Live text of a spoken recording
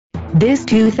This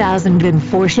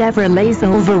 2004 Chevrolet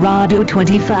Silverado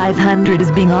 2500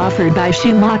 is being offered by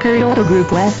Schumacher Auto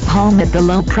Group West Palm at the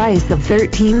low price of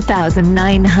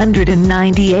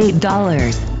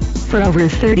 $13,998. For over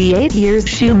 38 years,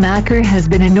 Schumacher has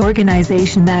been an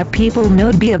organization that people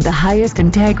know to be of the highest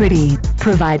integrity,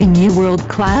 providing you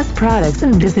world-class products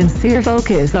and a sincere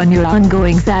focus on your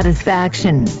ongoing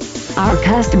satisfaction. Our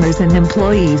customers and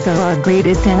employees are our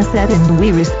greatest asset, and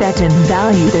we respect and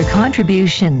value their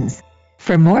contributions.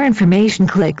 For more information,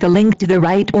 click the link to the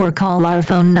right or call our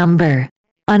phone number.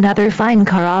 Another fine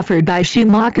car offered by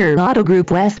Schumacher Auto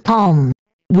Group West Palm.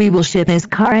 We will ship this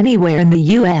car anywhere in the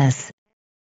U.S.